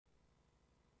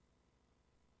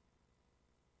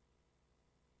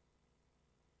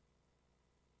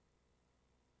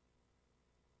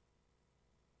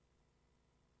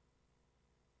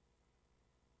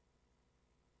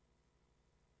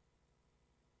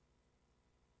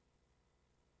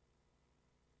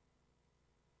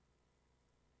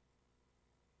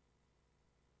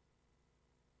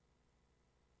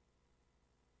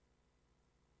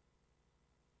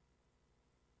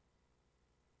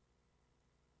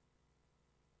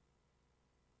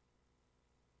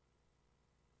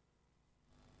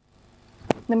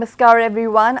Namaskar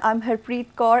everyone, I'm Harpreet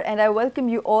Kaur and I welcome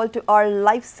you all to our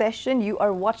live session. You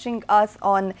are watching us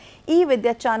on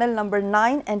eVidya channel number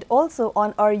 9 and also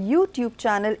on our YouTube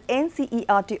channel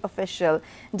NCERT Official.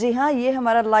 जी हाँ, ये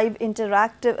हमारा live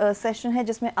interactive session है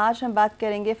जिसमें आज हम बात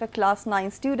करेंगे for class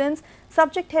 9 students.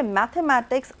 Subject है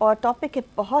mathematics और topic है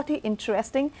बहुत ही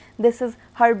interesting. This is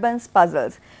Harbans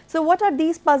puzzles. So what are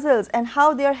these puzzles and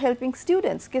how they are helping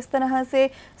students? किस तरह से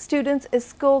students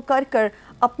इसको कर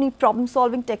अपनी प्रॉब्लम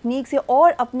सॉल्विंग टेक्निक से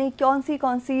और अपनी कौन सी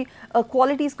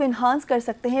क्वालिटीज़ को इन्हांस कर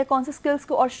सकते हैं, कौन से स्किल्स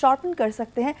को और शार्पन कर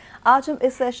सकते हैं, आज हम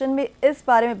इस सेशन में इस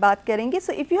बारे में बात करेंगे.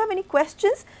 So if you have any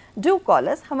questions do call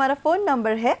अस. हमारा फ़ोन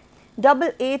नंबर है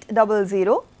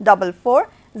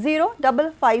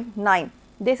 8800440559.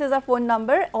 This is our phone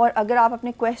number. और अगर आप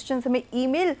अपने क्वेश्चंस हमें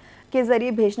ईमेल के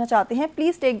ज़रिए भेजना चाहते हैं,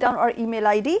 please take down our email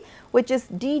ID which is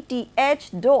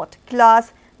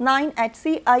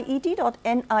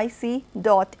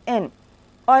dth.class9@ciet.nic.in.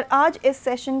 और आज इस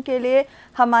सेशन के लिए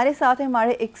हमारे साथ हैं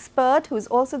हमारे expert who is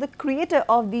also the creator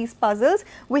of these puzzles.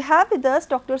 We have with us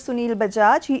Dr. Sunil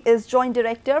Bajaj. He is Joint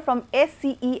Director from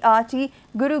SCERT,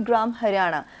 Gurugram,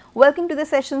 Haryana. Welcome to the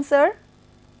session, sir.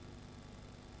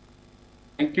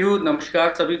 Thank you.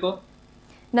 नमस्कार सभी को.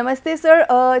 नमस्ते sir.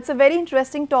 It's a very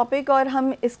interesting topic और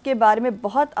हम इसके बारे में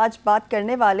बहुत आज बात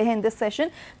करने वाले हैं in this session.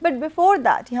 But before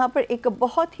that यहाँ पर एक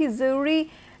बहुत ही ज़रूरी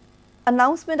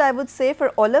announcement I would say for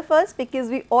all of us, because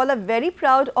we all are very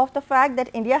proud of the fact that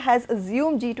India has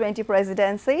assumed G20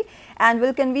 presidency and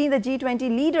will convene the G20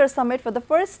 Leaders Summit for the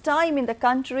first time in the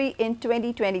country in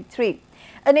 2023.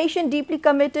 A nation deeply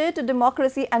committed to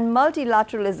democracy and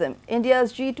multilateralism,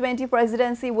 India's G20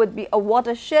 presidency would be a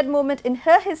watershed moment in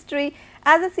her history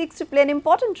as it seeks to play an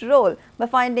important role by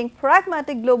finding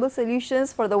pragmatic global solutions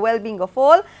for the well-being of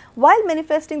all while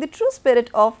manifesting the true spirit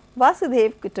of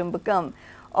Vasudhaiv Kutumbakam.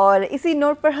 और इसी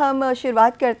note पर हम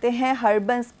शुरुआत करते हैं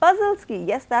हर्बन्स puzzles की.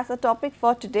 Yes, that's a topic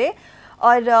for today.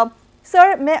 और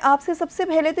sir मैं आपसे सबसे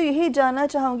पहले तो यही जानना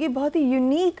चाहूँगी, बहुत ही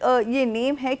यूनिक ये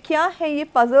नेम है, क्या है ये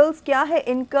पजल्स, क्या है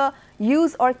इनका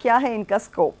यूज़ और क्या है इनका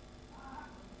स्कोप?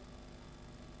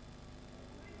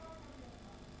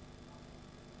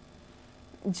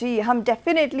 जी, हम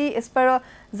डेफिनेटली इस पर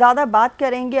ज़्यादा बात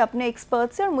करेंगे अपने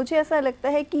एक्सपर्ट से. और मुझे ऐसा लगता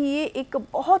है कि ये एक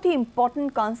बहुत ही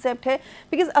इम्पॉर्टेंट कॉन्सेप्ट है,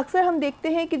 बिकॉज़ अक्सर हम देखते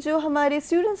हैं कि जो हमारे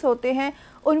स्टूडेंट्स होते हैं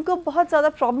उनको बहुत ज़्यादा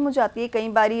प्रॉब्लम हो जाती है कई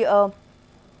बारी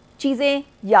चीज़ें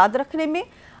याद रखने में,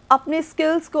 अपने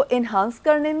स्किल्स को इन्हांस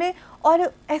करने में.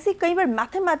 और ऐसे कई बार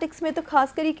मैथमेटिक्स में तो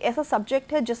खासकर एक ऐसा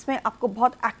सब्जेक्ट है जिसमें आपको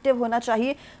बहुत एक्टिव होना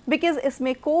चाहिए, बिकॉज़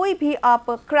इसमें कोई भी आप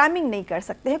क्रैमिंग नहीं कर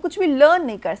सकते हैं, कुछ भी लर्न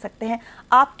नहीं कर सकते हैं.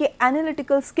 आपके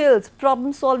analytical skills,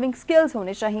 problem solving skills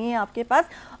होने चाहिए आपके पास.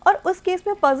 और उस केस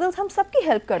में पजल्स हम सबकी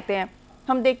हेल्प करते हैं.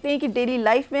 हम देखते हैं कि डेली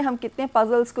लाइफ में हम कितने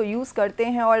पजल्स को यूज़ करते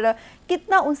हैं और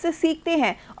कितना उनसे सीखते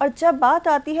हैं. और जब बात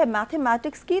आती है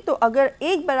मैथमेटिक्स की, तो अगर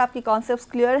एक बार आपके कॉन्सेप्ट्स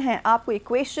क्लियर हैं, आपको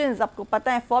इक्वेशंस आपको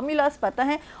पता है, फॉर्मूलाज पता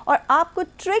हैं और आपको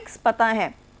ट्रिक्स पता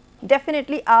हैं,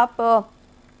 डेफिनेटली आप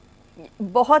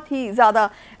बहुत ही ज़्यादा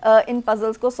इन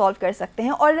पजल्स को सॉल्व कर सकते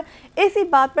हैं. और इसी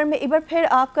बात पर मैं एक बार फिर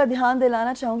आपका ध्यान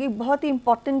दिलाना चाहूँगी बहुत ही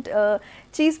इम्पॉर्टेंट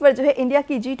चीज़ पर, जो है इंडिया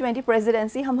की G20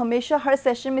 प्रेसिडेंसी. हम हमेशा हर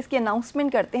सेशन में इसकी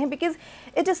अनाउंसमेंट करते हैं because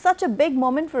it is such a big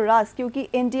moment for us, क्योंकि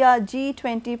इंडिया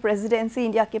G20 प्रेसिडेंसी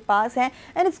इंडिया के पास है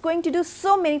and it's going to do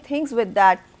so many things with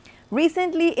that.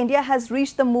 Recently, India has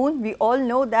reached the moon. We all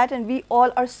know that and we all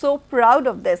are so proud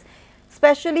of this.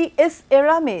 Specially इस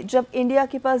era में जब India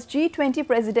के पास G20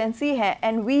 presidency है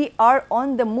and we are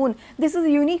on the moon, this is a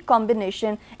unique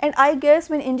combination. And I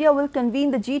guess when India will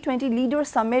convene the G20 leader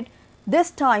summit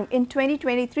this time in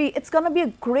 2023, it's gonna be a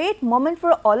great moment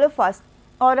for all of us.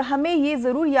 और हमें ये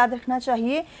ज़रूर याद रखना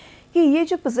चाहिए कि ये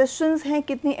जो पोजीशंस हैं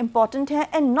कितनी इम्पॉर्टेंट हैं,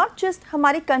 एंड नॉट जस्ट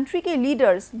हमारी कंट्री के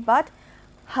लीडर्स बट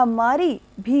हमारी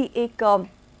भी एक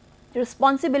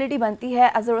रिस्पॉन्सिबिलिटी बनती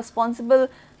है as a responsible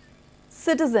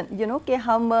citizen, you know, कि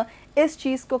हम इस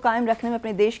चीज़ को कायम रखने में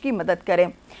अपने देश की मदद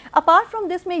करें. अपार्ट फ्रॉम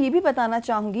दिस मैं ये भी बताना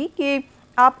चाहूँगी कि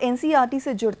आप NCERT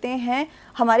से जुड़ते हैं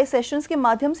हमारे सेशंस के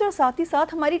माध्यम से और साथ ही साथ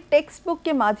हमारी टेक्स्ट बुक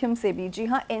के माध्यम से भी. जी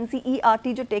हाँ,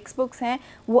 NCERT जो टेक्स्ट बुक्स हैं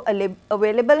वो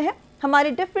अवेलेबल हैं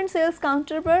हमारे डिफरेंट सेल्स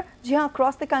काउंटर पर. जी हाँ,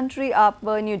 अक्रॉस द कंट्री आप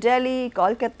न्यू दिल्ली,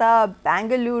 कोलकाता,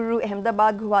 बेंगलुरु,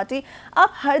 अहमदाबाद, गुवाहाटी,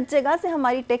 आप हर जगह से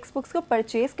हमारी टेक्स्ट बुक्स को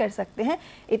परचेज़ कर सकते हैं.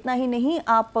 इतना ही नहीं,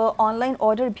 आप ऑनलाइन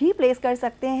ऑर्डर भी प्लेस कर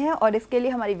सकते हैं और इसके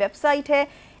लिए हमारी वेबसाइट है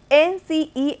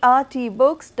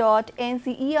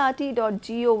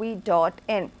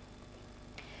ncertbooks.ncert.gov.in.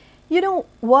 You know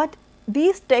what?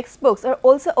 These textbooks are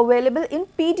also available in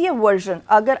PDF version.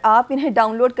 अगर आप इन्हें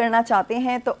डाउनलोड करना चाहते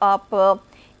हैं तो आप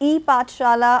ई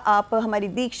पाठशाला, आप हमारी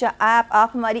दीक्षा ऐप,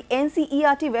 आप हमारी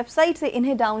NCERT वेबसाइट से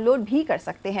इन्हें डाउनलोड भी कर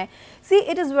सकते हैं। See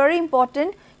it is very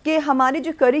important कि हमारे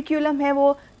जो करिकुलम है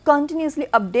वो कंटिन्यूसली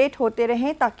अपडेट होते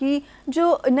रहें ताकि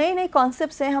जो नए नए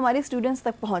कॉन्सेप्ट्स हैं हमारे स्टूडेंट्स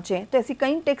तक पहुँचें। तो ऐसी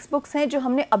कई टेक्स्ट बुक्स हैं जो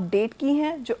हमने अपडेट की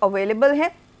हैं, जो अवेलेबल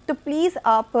हैं, तो प्लीज़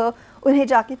आप उन्हें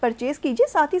जाके परचेज़ कीजिए।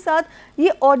 साथ ही साथ ये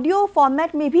ऑडियो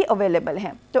फॉर्मेट में भी अवेलेबल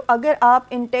हैं, तो अगर आप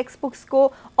इन टेक्स्ट बुक्स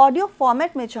को ऑडियो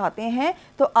फॉर्मेट में चाहते हैं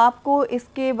तो आपको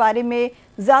इसके बारे में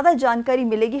ज़्यादा जानकारी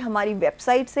मिलेगी हमारी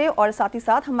वेबसाइट से, और साथ ही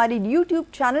साथ हमारी यूट्यूब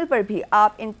चैनल पर भी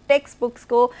आप इन टेक्स्ट बुक्स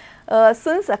को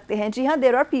सुन सकते हैं। जी हाँ,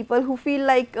 there are people who feel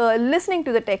like listening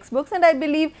to the text books and I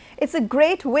believe it's a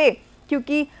great way,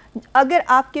 क्योंकि अगर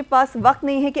आपके पास वक्त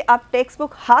नहीं है कि आप टेक्स्ट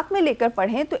बुक हाथ में लेकर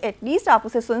पढ़ें तो एटलीस्ट आप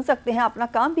उसे सुन सकते हैं, अपना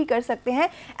काम भी कर सकते हैं।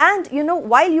 And you know,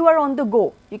 while you are on the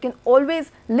go you can always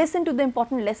listen to the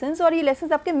important lessons, और ये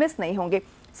लेसन्स आपके मिस नहीं होंगे।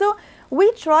 So we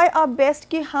try our best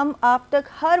कि हम आप तक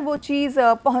हर वो चीज़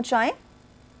पहुँचाएँ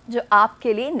जो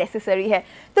आपके लिए नेसेसरी है।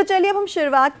 तो चलिए अब हम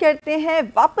शुरुआत करते हैं,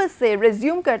 वापस से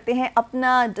रिज्यूम करते हैं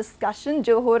अपना डिस्कशन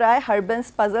जो हो रहा है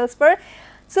हर्बन्स पजल्स पर।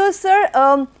 So sir,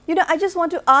 you know, I just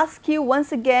want to ask you once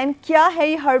again, क्या है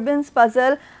ये Harbans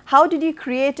puzzle? How did you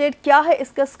create it? क्या है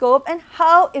इसका scope and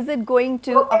how is it going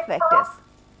to affect us?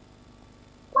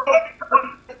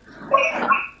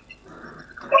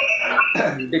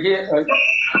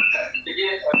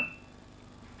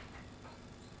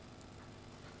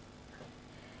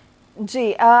 Ji,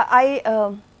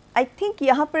 I think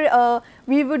यहाँ पर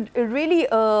we would really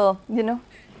you know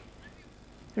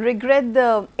regret the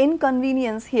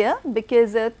inconvenience here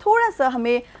because थोड़ा सा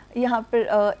हमें यहाँ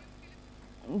पर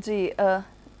जी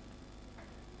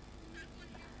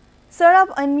सर आप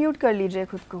अनम्यूट कर लीजिए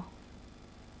खुद को।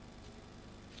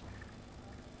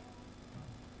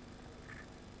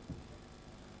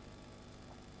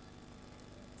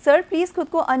 सर प्लीज खुद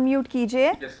को अनम्यूट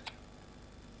कीजिए।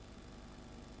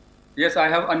 Yes, I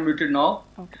have unmuted now.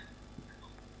 Okay.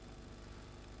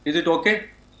 Is it okay?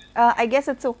 I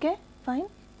guess it's okay. Fine.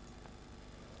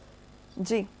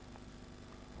 Ji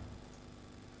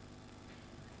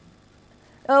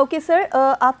okay sir,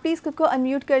 आप प्लीज़ खुद को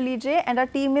अनम्यूट कर लीजिए and our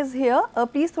team is here.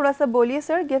 Please थोड़ा सा बोलिए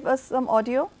sir, give us some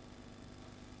audio.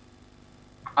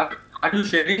 Are you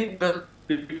sharing the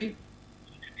PPT?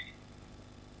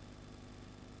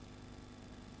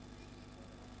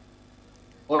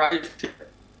 Or are you?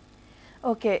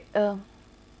 Okay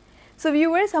so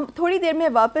viewers, हम थोड़ी देर में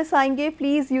वापस आएंगे,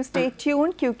 प्लीज़ यू स्टे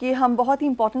ट्यून्ड क्योंकि हम बहुत ही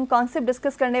इंपॉर्टेंट कॉन्सेप्ट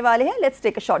डिस्कस करने वाले हैं। Let's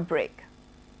take a short break.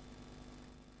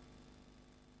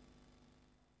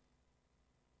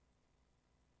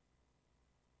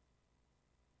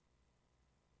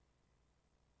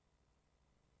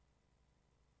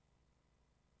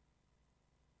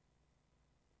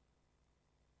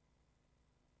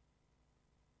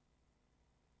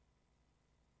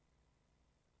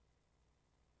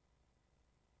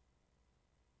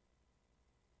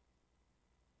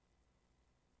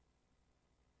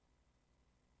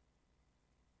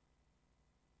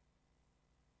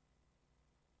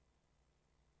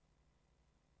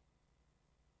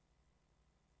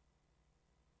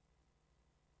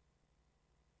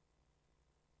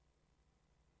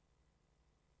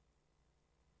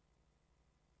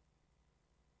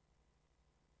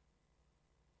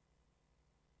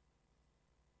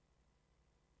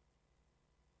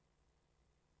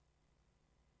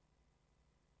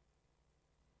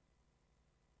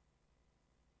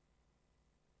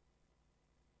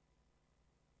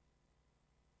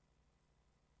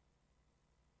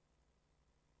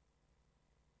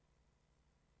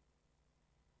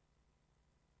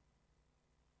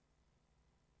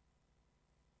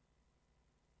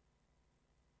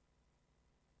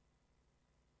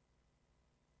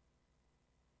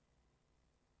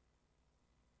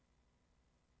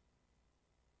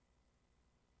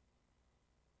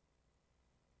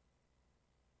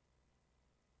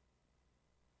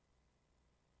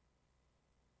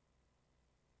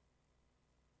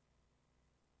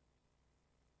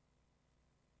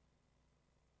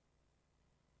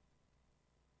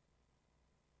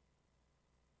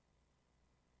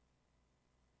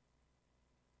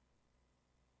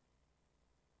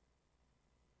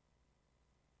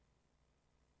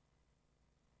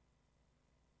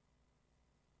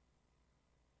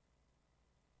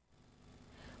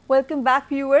 Welcome back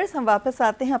viewers, हम वापस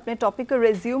आते हैं, अपने टॉपिक को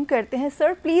रिज्यूम करते हैं।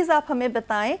 सर प्लीज़ आप हमें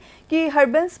बताएं कि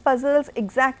हर्बन्स पजल्स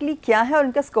एग्जैक्टली क्या है और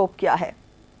उनका स्कोप क्या है,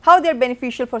 how they are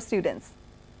beneficial for students.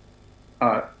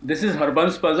 This is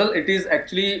Harbans puzzle. It is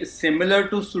actually similar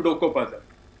to Sudoku puzzle.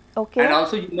 Okay. And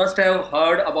also you must have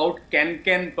heard about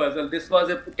Can puzzle. This was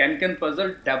a Can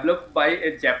puzzle developed by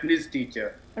a Japanese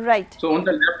teacher. Right. So on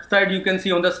the left side, you can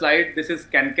see on the slide, this is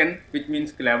Can, which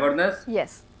means cleverness.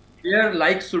 Yes. Here,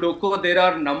 like Sudoku, there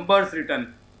are numbers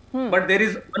written, but there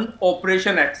is one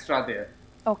operation extra there.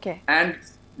 Okay. And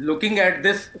looking at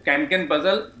this Can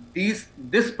puzzle,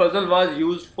 this puzzle was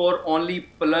used for only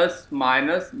plus,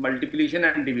 minus, multiplication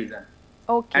and division.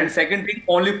 Okay. And second thing,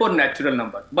 only for natural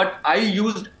number. But I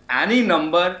used any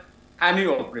number, any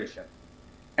operation.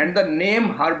 And the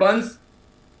name Harbans,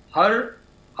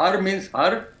 Har means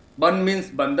Har, Ban means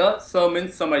Banda, Sa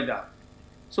means Samajdar.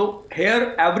 So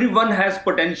here everyone has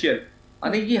potential.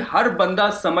 यानी कि हर बंदा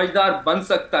समझदार बन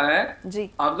सकता है जी.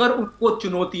 अगर उनको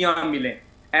चुनौतियां मिलें,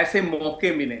 ऐसे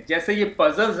मौके मिलें. जैसे ये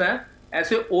पजल्स हैं,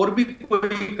 ऐसे और भी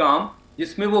कोई काम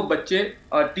जिसमें वो बच्चे,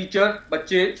 टीचर,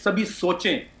 बच्चे सभी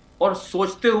सोचें और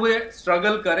सोचते हुए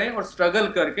स्ट्रगल करें और स्ट्रगल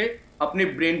करके अपनी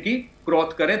ब्रेन की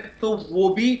ग्रोथ करें, तो वो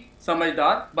भी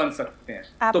समझदार बन सकते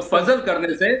हैं. तो पजल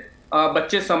करने से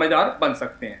बच्चे समझदार बन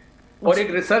सकते हैं. और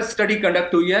एक रिसर्च स्टडी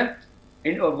कंडक्ट हुई है,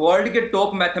 वर्ल्ड के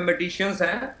टॉप मैथमेटिशियंस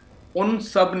हैं, उन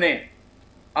सब ने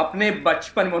अपने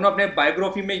बचपन में, उन्होंने अपने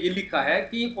बायोग्राफी में ये लिखा है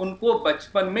कि उनको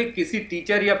बचपन में किसी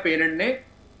टीचर या पेरेंट ने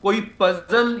कोई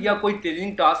पजल या कोई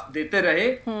ट्रेनिंग टास्क देते रहे,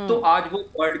 तो आज वो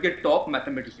वर्ल्ड के टॉप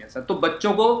मैथमेटिशियंस हैं. तो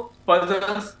बच्चों को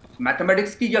पजल्स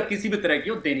मैथमेटिक्स की या किसी भी तरह की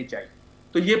वो देनी चाहिए.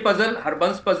 तो ये पजल,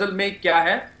 हरबंस पजल में क्या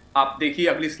है, आप देखिए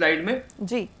अगली स्लाइड में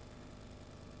जी.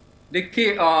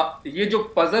 देखिए, ये जो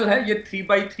पजल है ये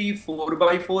 3x3,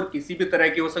 4x4 किसी भी तरह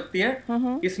की हो सकती है.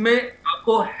 इसमें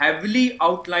आपको हैवीली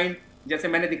आउटलाइन, जैसे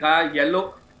मैंने दिखाया येलो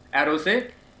एरो से,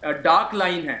 डार्क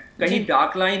लाइन है, कहीं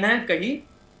डार्क लाइन है, कहीं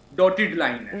डॉटेड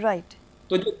लाइन है. राइट.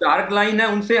 तो जो डार्क लाइन है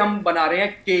उनसे हम बना रहे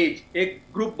हैं केज, एक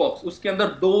ग्रुप बॉक्स, उसके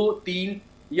अंदर 2, 3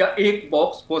 या 1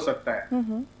 बॉक्स हो सकता है.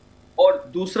 और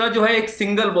दूसरा जो है एक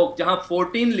सिंगल बॉक्स, जहां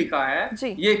 14 लिखा है,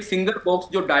 ये एक सिंगल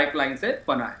बॉक्स जो डार्क लाइन से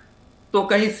बना है. तो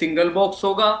कहीं सिंगल बॉक्स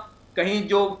होगा, कहीं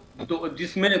जो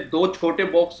जिसमें 2 छोटे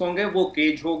बॉक्स होंगे वो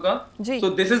केज होगा. So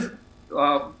this is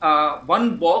one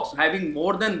box having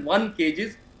more than 1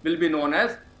 cages will be known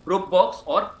as group box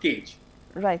or cage.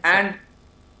 Right. And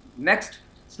next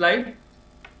slide.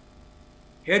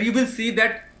 Here you will see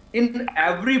that in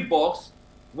every box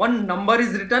one number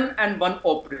is written and one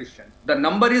operation. The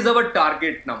number is our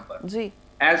target number. Ji.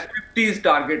 As 50 is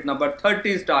target number,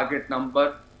 30 is target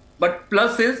number, but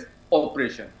plus is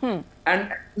operation.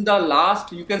 And in the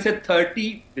last, you can say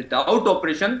 30 without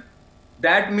operation.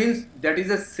 That means that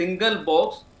is a single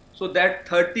box, so that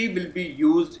 30 will be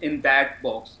used in that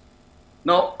box.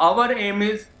 Now our aim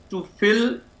is to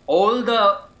fill all the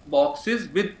boxes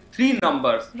with 3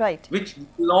 numbers, right, which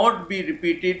will not be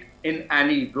repeated in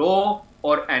any row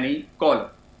or any column.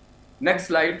 Next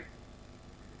slide.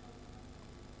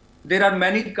 There are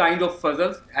many kind of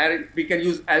puzzles. Here we can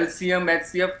use LCM,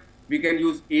 HCF, we can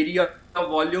use area of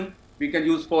volume, we can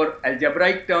use for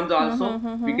algebraic terms also,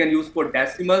 we can use for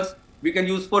decimals, we can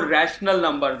use for rational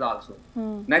numbers also.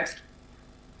 Next.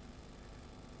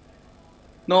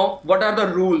 Now, what are the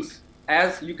rules?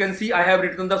 As you can see, I have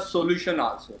written the solution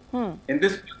also. In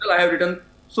this puzzle, I have written,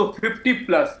 so 50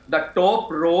 plus, the top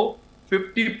row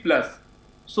 50 plus.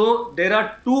 So there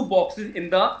are 2 boxes in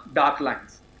the dark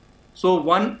lines. So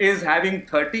one is having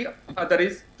 30, other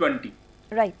is 20.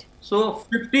 Right. So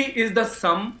 50 is the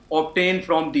sum obtained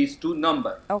from these 2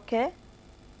 numbers. Okay.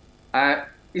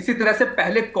 इसी तरह से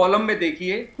पहले column में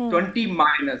देखिए 20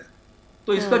 minus,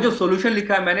 तो इसका जो solution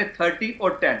लिखा है मैंने 30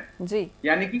 और 10 जी,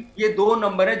 यानी कि ये 2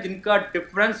 नंबर है जिनका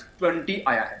डिफरेंस 20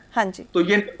 आया है. हाँ जी. तो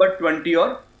ये नंबर 20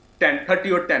 और 10,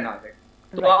 30 और 10 आ गए.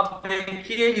 तो आप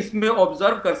देखिए इसमें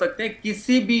ऑब्जर्व कर सकते हैं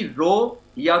किसी भी रो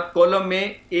या कॉलम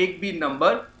में एक भी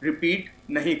नंबर रिपीट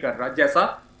नहीं कर रहा,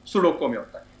 जैसा सुडोको में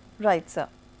होता है. Right sir.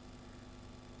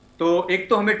 तो एक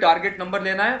तो हमें टारगेट नंबर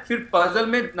लेना है, फिर पजल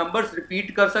में नंबर्स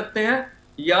रिपीट कर सकते हैं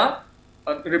या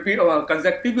रिपीट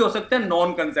कंसेक्टिव भी हो सकते हैं,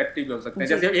 नॉन कंसेक्टिव भी हो सकते हैं.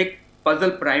 जैसे एक पजल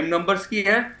प्राइम नंबर्स की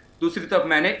है, दूसरी तरफ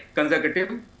मैंने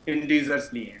कंसेक्यूटिव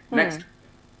इंटीजर्स लिए हैं. नेक्स्ट.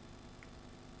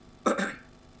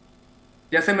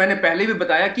 जैसे मैंने पहले भी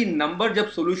बताया कि नंबर जब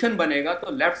सॉल्यूशन बनेगा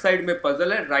तो लेफ्ट साइड में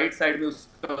पजल है, राइट साइड में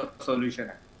उसका सॉल्यूशन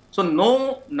है. So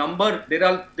no number,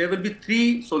 there will be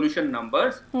 3 solution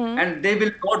numbers and they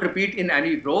will not repeat in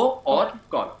any row or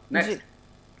column. Next.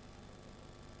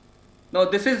 Now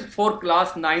this is for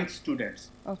class 9 students.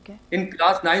 Okay. In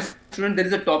class 9 students, there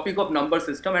is a topic of number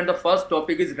system and the first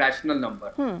topic is rational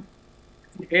number.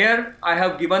 Here I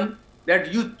have given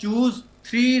that you choose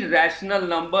 3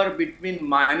 rational number between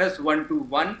 -1 to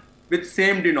 1 with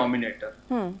same denominator.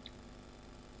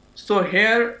 So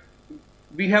here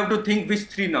we have to think which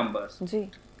 3 numbers. Ji.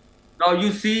 Now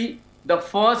you see the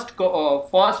first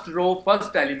row,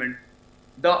 first element,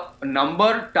 the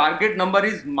number, target number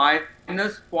is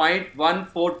minus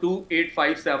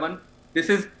 0.142857. This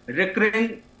is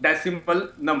recurring decimal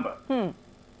number.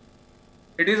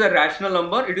 It is a rational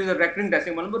number. It is a recurring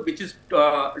decimal number which is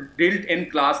drilled in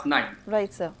class 9.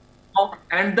 Right, sir.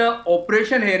 And the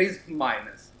operation here is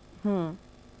minus. Then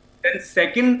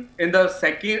second, in the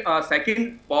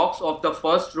second box of the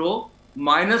first row,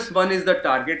 -1 is the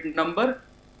target number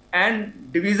and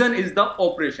division is the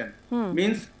operation.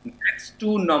 Means next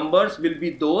two numbers will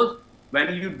be those,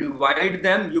 when you divide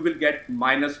them, you will get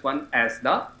 -1 as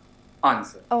the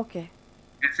answer. Okay.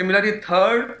 And similarly,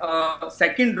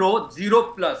 second row,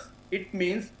 0 plus, it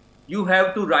means you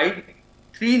have to write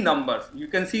three numbers. You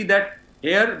can see that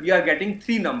here we are getting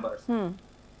three numbers.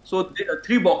 So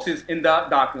three boxes in the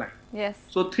dark line. Yes.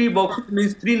 So three boxes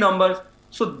means three numbers.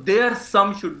 So their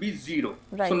sum should be 0.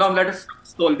 Right. So now let us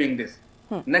solving this.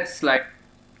 Next slide.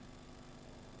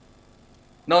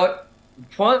 Now,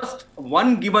 first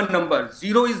one given number,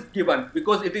 0 is given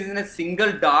because it is in a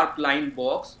single dark line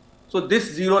box. So this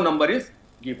 0 number is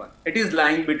given. It is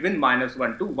lying between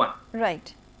 -1 to 1.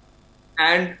 Right.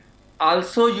 And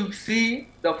also you see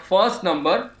the first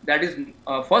number, that is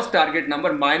first target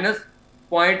number,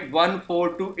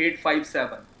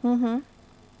 -0.142857.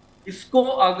 इसको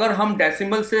अगर हम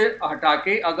decimal से हटा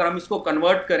के अगर हम इसको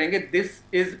convert करेंगे, this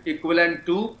is equivalent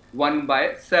to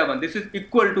 1/7. This is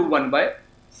equal to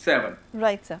 1/7.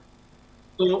 Right, sir.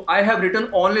 So I have written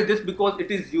only this because it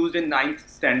is used in 9th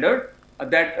standard,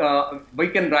 that we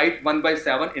can write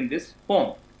 1/7 in this form.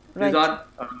 Right. These are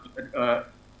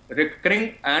recurring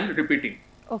and repeating.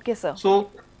 Okay, sir. So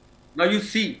now you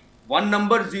see one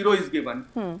number 0 is given.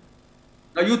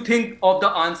 Now you think of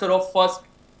the answer of first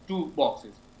two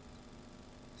boxes.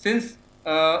 Since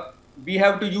we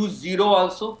have to use 0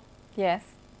 also. Yes.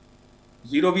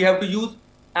 0 we have to use,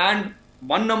 and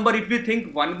one number if we think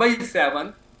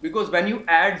 1/7, because when you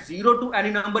add 0 to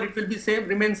any number it will be same,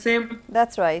 remain same.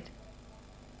 That's right.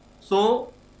 So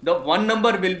the one number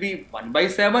will be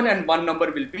 1/7 and one number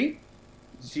will be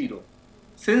 0.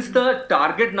 Since the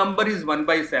target number is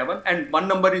 1/7 and one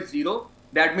number is 0,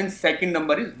 that means second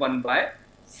number is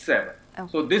 1/7. Oh.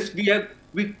 So this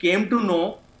we came to know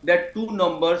that two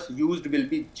numbers used will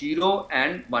be 0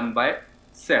 and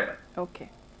 1/7. Okay.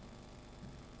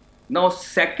 Now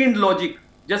second logic,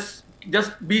 just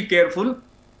be careful.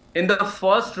 In the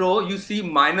first row you see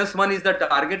 -1 is the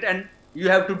target and you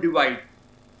have to divide.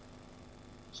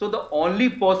 So the only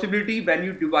possibility when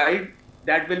you divide,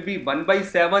 that will be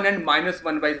 1/7 and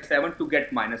 -1/7 to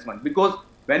get -1, because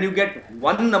when you get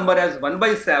one number as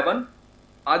 1/7,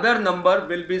 other number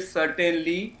will be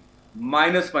certainly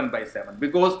 -1/7,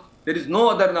 because there is no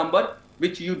other number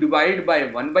which you divide by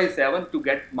 1/7 to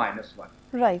get -1.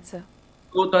 Right, sir.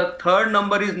 So the third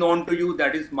number is known to you,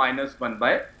 that is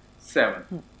 -1/7.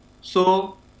 So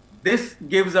this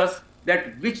gives us that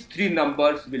which three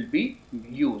numbers will be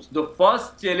used. The first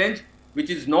challenge, which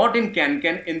is not in can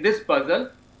in this puzzle,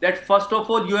 that first of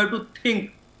all you have to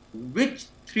think which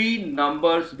three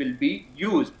numbers will be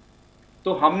used.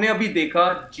 तो हमने अभी देखा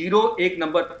 0 एक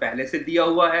number पहले से दिया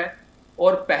हुआ है,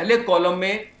 और पहले कॉलम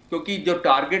में क्योंकि जो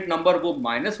टारगेट नंबर वो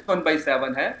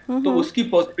 -1/7 है, तो उसकी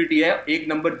पॉसिबिलिटी है एक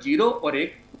नंबर 0 और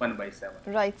एक 1/7.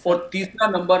 Right, sir. और तीसरा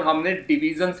नंबर हमने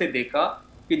डिवीजन से देखा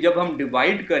कि जब हम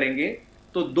डिवाइड करेंगे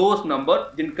तो दो नंबर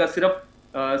जिनका सिर्फ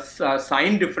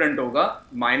साइन डिफरेंट होगा,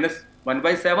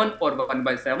 -1/7 और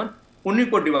 1/7, उन्हीं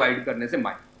को डिवाइड करने से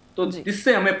तो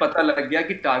जिससे हमें पता लग गया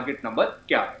कि टारगेट नंबर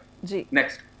क्या है. जी.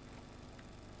 नेक्स्ट,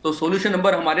 तो सॉल्यूशन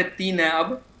नंबर हमारे 3 है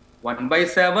अब,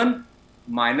 1/7,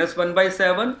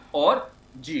 -1/7 और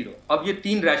 0. अब ये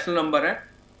 3 रैशनल नंबर हैं.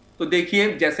 तो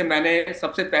देखिए, जैसे मैंने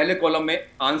सबसे पहले कॉलम में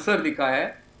आंसर लिखा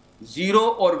है 0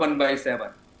 और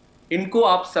 1/7, इनको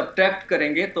आप सब्ट्रैक्ट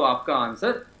करेंगे तो आपका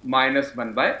आंसर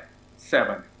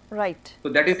 -1/7. राइट. तो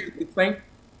दैट इज फाइन.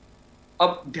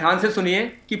 अब ध्यान से सुनिए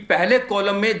कि पहले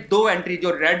कॉलम में दो एंट्री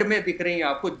जो रेड में दिख रही हैं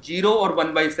आपको, 0 और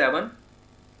 1/7,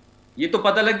 ये तो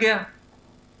पता लग गया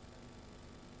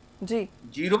जी.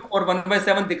 0 और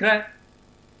 1/7 दिख रहा है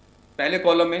पहले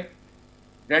कॉलम में,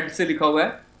 रेड से लिखा हुआ है.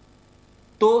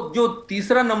 तो जो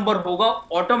तीसरा नंबर होगा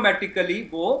ऑटोमेटिकली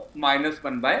वो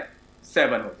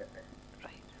 -1/7 हो जाता है.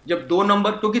 जब दो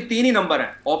नंबर, क्योंकि 3 ही नंबर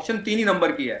है, ऑप्शन 3 ही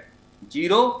नंबर की है,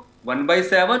 0,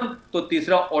 1/7, तो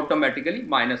तीसरा ऑटोमेटिकली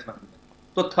 -1,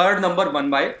 तो थर्ड नंबर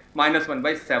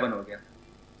 -1/7 हो गया.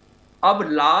 अब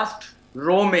लास्ट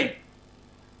रो में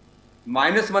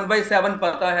 -1/7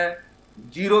 पता है,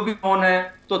 0 भी ऑन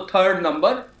है, तो थर्ड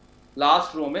नंबर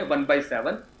लास्ट रो में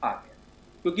 1/7 आ गया.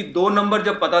 क्योंकि दो नंबर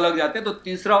जब पता लग जाते हैं तो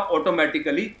तीसरा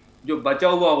ऑटोमेटिकली जो बचा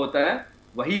हुआ होता है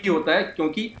वही होता है,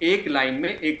 क्योंकि एक लाइन में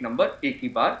एक नंबर एक ही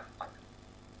बार आता है।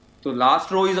 तो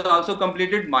last row is also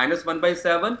completed,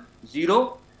 -1/7, 0,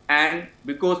 and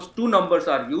because two numbers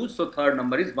are used, so third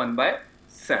number is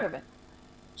 1/7.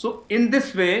 So in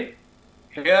this way,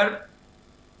 here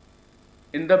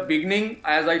in the beginning,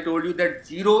 as I told you, that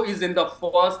 0 is in the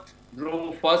first row,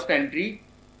 first entry,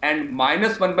 and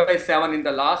 -1/7 in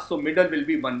the last, so middle will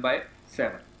be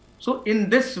 1/7. So in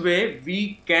this way,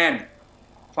 we can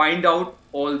find out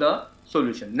all the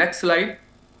solution. Next slide.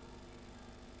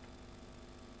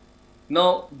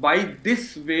 Now, by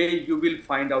this way, you will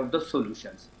find out the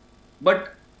solutions.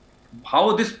 But how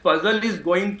this puzzle is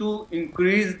going to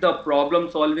increase the problem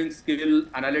solving skill,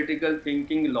 analytical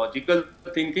thinking, logical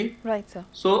thinking. Right, sir.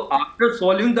 So after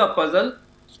solving the puzzle,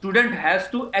 student has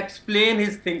to explain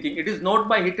his thinking. It is not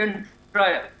by hit and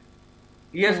trial.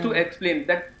 He has to explain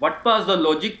that what was the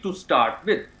logic to start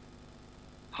with.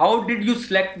 How did you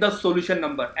select the solution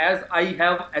number? As I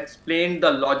have explained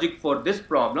the logic for this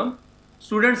problem,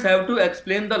 students have to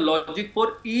explain the logic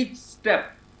for each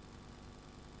step.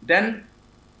 Then,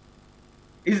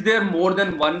 is there more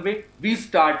than one way? We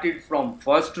started from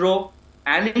first row.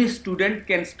 Any student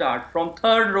can start from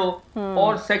third row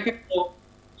or second row.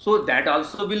 So that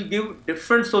also will give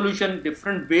different solution,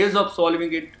 different ways of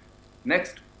solving it.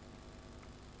 Next.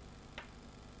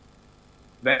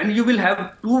 When you will have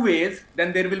two ways,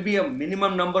 then there will be a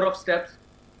minimum number of steps.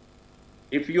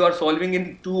 If you are solving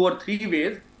in 2 or 3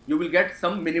 ways, you will get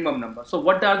some minimum number. So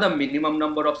what are the minimum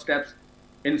number of steps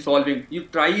in solving? You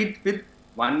try it with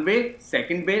one way,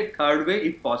 second way, third way,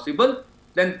 if possible.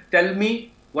 Then tell me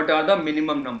what are the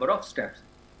minimum number of steps.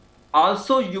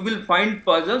 Also, you will find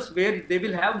puzzles where they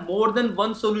will have more than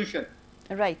one solution.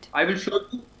 Right. I will show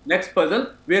you next puzzle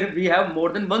where we have more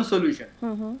than one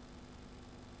solution.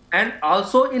 And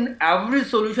also in every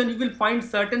solution, you will find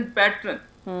certain pattern.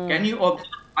 Can you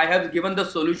observe? I have given the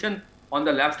solution on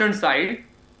the left hand side.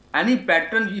 Any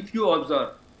pattern if you observe.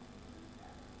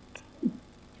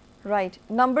 Right.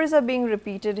 Numbers are being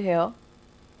repeated here.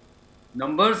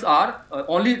 Numbers are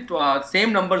only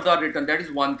same numbers are written. That is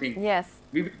one thing. Yes.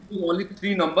 We will do only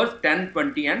 3 numbers, 10,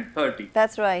 20 and 30.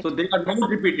 That's right. So they are not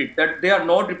repeated. That they are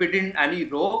not repeated in any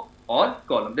row or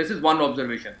column. This is one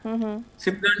observation.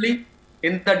 Similarly,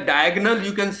 in the diagonal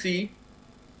you can see,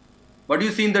 what do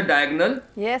you see in the diagonal?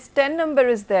 Yes, 10 number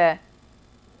is there.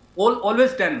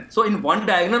 Always 10. So in one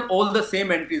diagonal, all the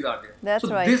same entries are there. That's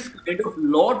so right. This kind of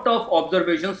lot of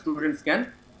observations students can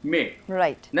make.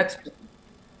 Right. Next.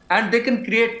 And they can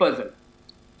create puzzle.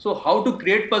 So how to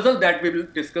create puzzle, that we will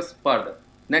discuss further.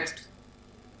 Next.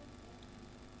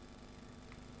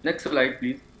 Next slide,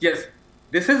 please. Yes.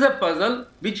 This is a puzzle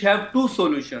which have 2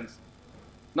 solutions.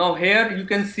 Now here you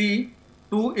can see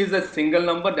 2 is a single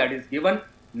number that is given.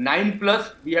 9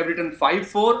 plus, we have written 5,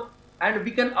 4. And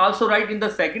we can also write in the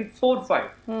second 4, 5.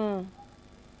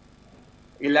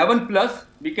 11 plus,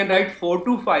 we can write 4,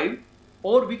 2, 5,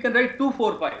 or we can write 2,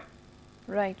 4, 5.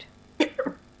 Right.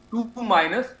 2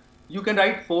 minus, you can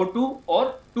write 4, 2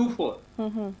 or 2, 4.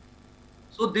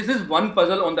 So this is one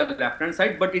puzzle on the left hand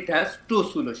side, but it has 2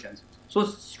 solutions. So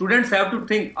students have to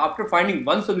think, after finding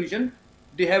one solution,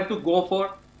 they have to go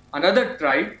for another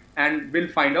try and will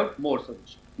find out more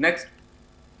solutions. Next.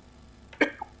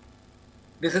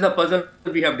 This is the puzzle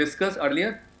we have discussed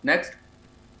earlier. Next.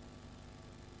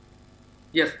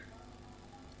 Yes.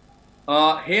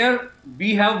 Here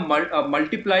we have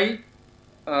multiply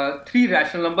 3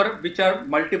 rational numbers which are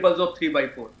multiples of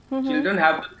 3/4. Children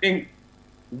have to think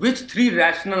which 3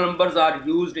 rational numbers are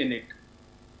used in it,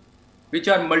 which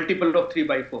are multiple of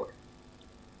 3/4.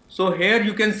 So here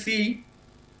you can see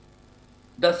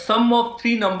the sum of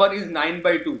 3 number is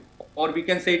 9/2, or we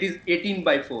can say it is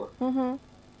 18/4.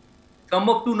 Sum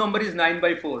of 2 number is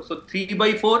 9/4. So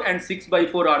 3/4 and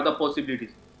 6/4 are the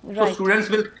possibilities. Right. So students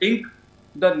will think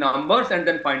the numbers and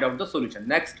then find out the solution.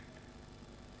 Next.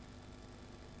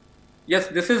 Yes,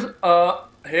 this is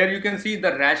here you can see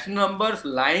the rational numbers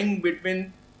lying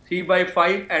between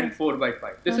 3/5 and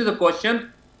 4/5. This is a question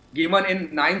given in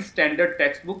 9th standard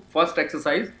textbook, first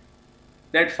exercise,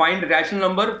 that find rational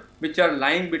number which are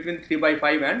lying between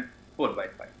 3/5 and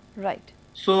 4/5. Right.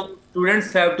 So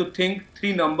students have to think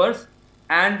 3 numbers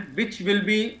and which will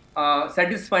be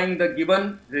satisfying the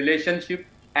given relationship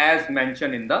as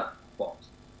mentioned in the box.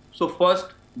 So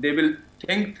first they will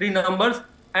think 3 numbers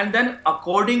and then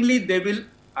accordingly they will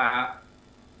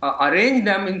arrange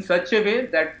them in such a way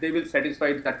that they will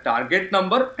satisfy the target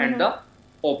number and the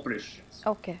operations.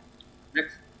 Okay.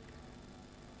 Next.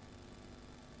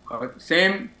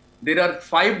 Same, there are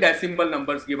 5 decimal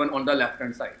numbers given on the left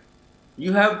hand side.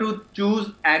 You have to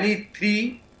choose any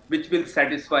 3 which will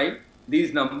satisfy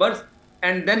these numbers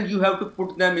and then you have to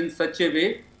put them in such a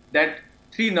way that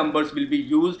 3 numbers will be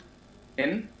used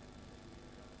in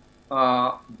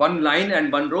one line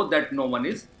and one row, that no one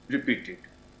is repeated.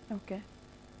 Okay.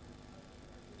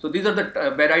 So these are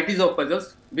the varieties of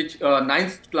puzzles which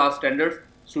 9th class standards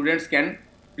students can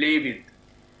play with.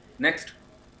 Next.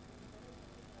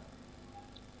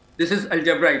 This is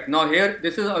algebraic. Now here,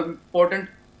 this is important.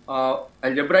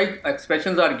 Algebraic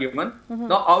expressions are given.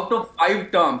 Now out of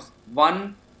 5 terms,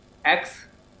 1x,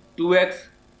 2x,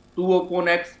 2 upon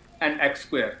x, and x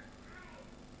square.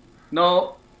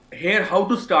 Now here, how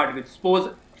to start with? Suppose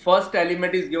first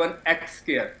element is given x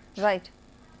square. Right.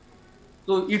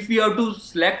 So if we have to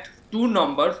select 2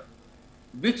 numbers,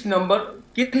 which number,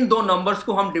 किन 2 numbers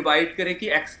को हम divide करें कि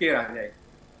x square आ जाए?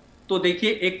 तो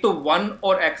देखिए, एक तो 1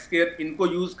 और x square इनको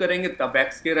यूज करेंगे तब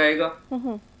x square आएगा।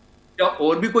 क्या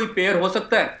और भी कोई पेयर हो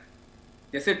सकता है?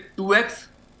 जैसे 2x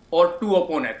और 2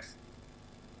 upon x।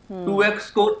 2x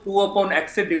को 2 upon x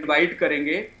से डिवाइड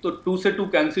करेंगे तो 2 से 2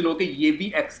 कैंसिल होके ये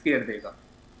भी x square देगा।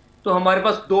 तो हमारे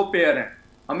पास 2 पेयर हैं,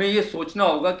 हमें ये सोचना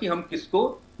होगा कि हम किसको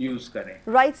यूज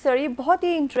करें। राइट सर, ये बहुत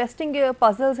ही इंटरेस्टिंग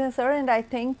पजल्स हैं sir, and I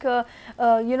think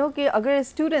you know कि अगर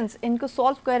स्टूडेंट्स इनको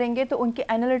सॉल्व करेंगे तो उनके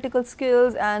analytical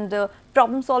skills and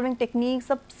problem solving technique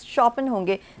सब शार्पन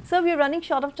होंगे। Sir, we are running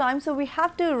short of time, so we have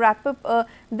to wrap up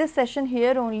this session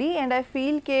here only, and I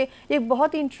feel कि ये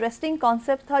बहुत ही इंटरेस्टिंग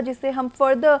कॉन्सेप्ट था जिसे हम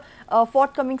फर्दर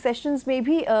फोर्टकमिंग सेशंस में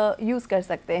भी यूज़ कर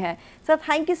सकते हैं। Sir,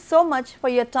 thank you so much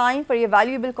for your time, for your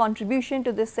valuable contribution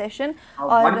to this session.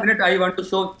 1 minute, I want to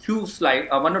show few slides.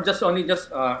 I want to just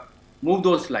move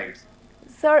those slides.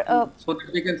 Sir, so that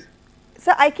we can.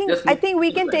 Sir, I think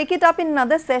we can take it up in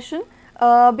another session.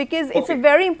 Because it's a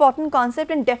very important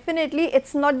concept, and definitely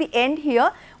it's not the end here.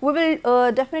 We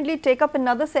will definitely take up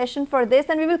another session for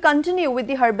this, and we will continue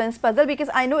with the Harbans puzzle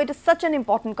because I know it is such an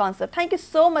important concept. Thank you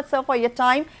so much, sir, for your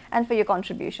time and for your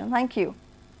contribution. Thank you.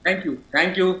 Thank you.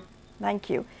 Thank you.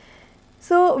 Thank you.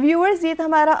 So viewers, ये था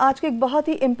हमारा आज का एक बहुत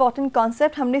ही important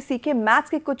concept. हमने सीखे maths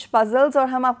के कुछ पजल्स, और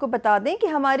हम आपको बता दें कि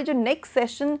हमारे जो नेक्स्ट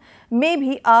सेशन में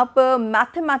भी आप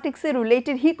मैथमेटिक्स से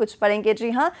रिलेटेड ही कुछ पढ़ेंगे। जी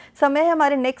हाँ, समय है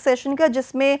हमारे नेक्स्ट सेशन का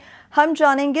जिसमें हम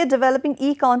जानेंगे developing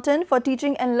E content for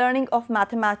teaching and learning of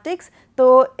mathematics.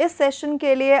 तो इस सेशन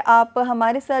के लिए आप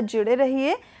हमारे साथ जुड़े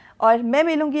रहिए, और मैं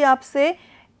मिलूँगी आपसे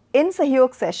इन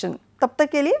सहयोग सेशन। तब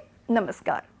तक के लिए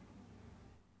नमस्कार।